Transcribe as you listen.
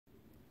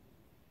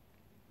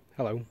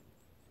Hello,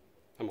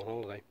 I'm on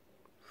holiday.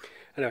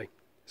 Anyway,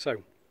 so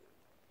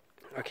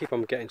I keep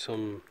on getting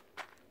some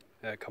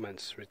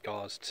comments with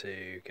regards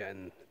to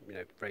getting,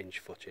 range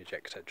footage,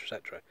 etc,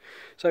 etc.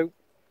 So,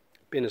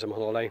 being as I'm on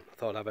holiday, I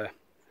thought I'd have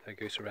a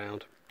goose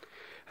around.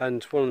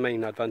 And one of the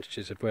main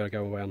advantages of where I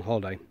go away on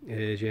holiday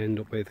is you end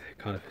up with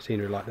kind of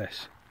scenery like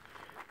this.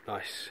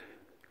 Nice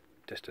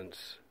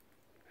distance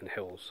and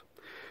hills.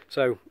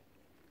 So,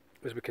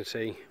 as we can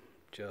see,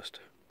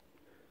 just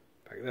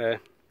back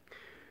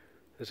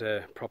there's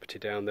a property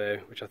down there,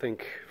 which I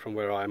think from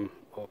where I'm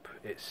up,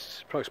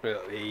 it's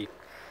approximately,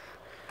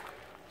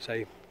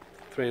 say,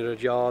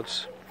 300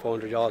 yards,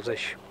 400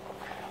 yards-ish.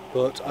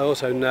 But I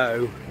also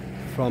know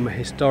from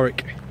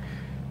historic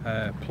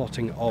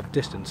plotting of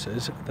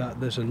distances that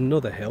there's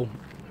another hill,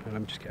 and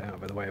I'm just getting out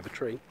of the way of a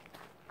tree,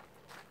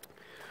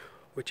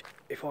 which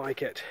if I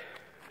get,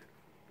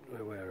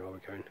 where are we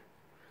going?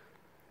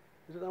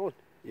 Is it that one?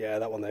 Yeah,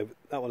 that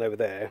one over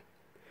there.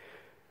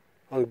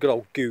 On good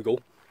old Google,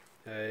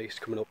 it's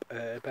coming up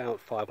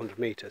about 500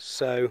 metres.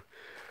 So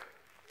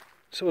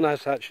someone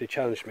has actually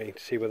challenged me to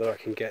see whether I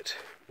can get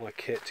my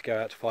kit to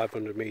go out to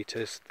 500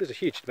 metres. There's a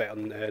huge debate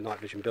on Night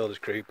Vision Builders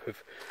group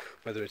of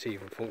whether it's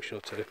even functional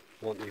to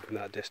want even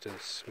that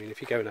distance. I mean,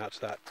 if you're going out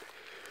to that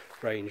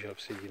range,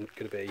 obviously you're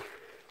going to be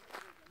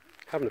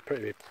having a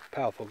pretty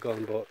powerful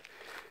gun, but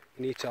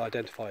you need to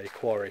identify your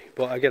quarry.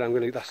 But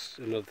again, that's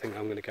another thing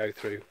I'm going to go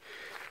through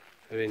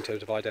in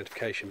terms of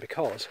identification,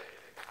 because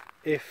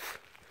if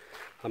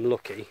I'm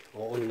lucky,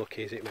 or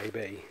unlucky as it may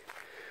be,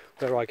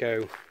 where I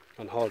go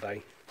on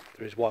holiday,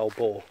 there is wild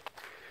boar,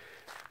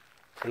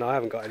 and I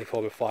haven't got any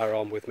form of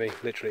firearm with me.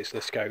 Literally, it's the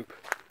scope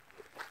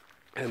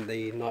and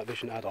the night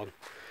vision add-on,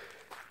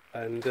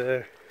 and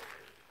I'm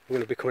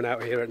going to be coming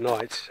out here at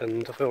night,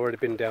 and I've already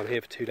been down here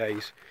for 2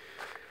 days,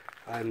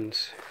 and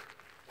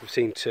we've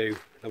seen two.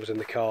 I was in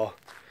the car,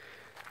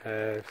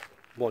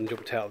 one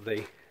jumped out of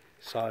the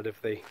side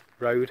of the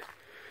road,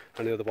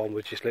 and the other one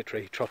was just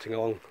literally trotting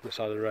along the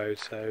side of the road.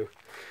 So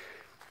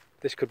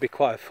this could be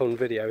quite a fun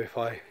video if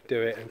I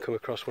do it and come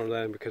across one of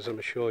them, because I'm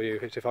assure you,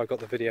 if I've got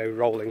the video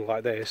rolling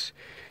like this,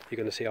 you're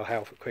going to see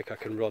how quick I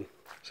can run.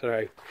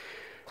 So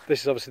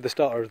this is obviously the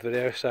starter of the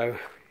video, so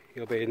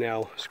you'll be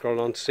now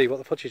scrolling on to see what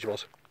the footage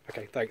was.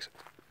 Okay, thanks.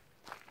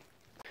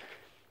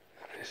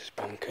 This is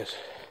bonkers.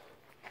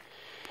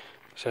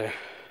 So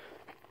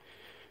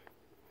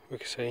we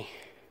can see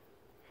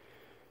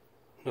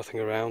nothing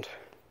around.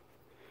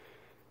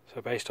 So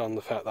based on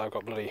the fact that I've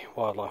got bloody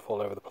wildlife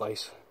all over the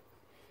place,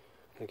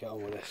 I'm going to get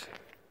on with this.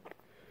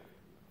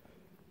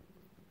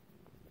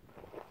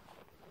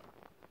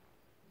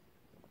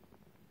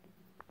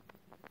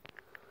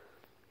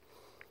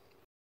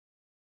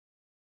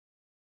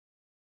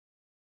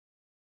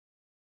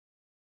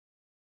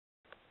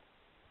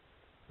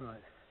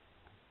 Right,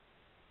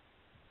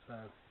 so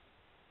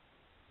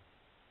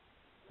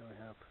there we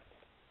have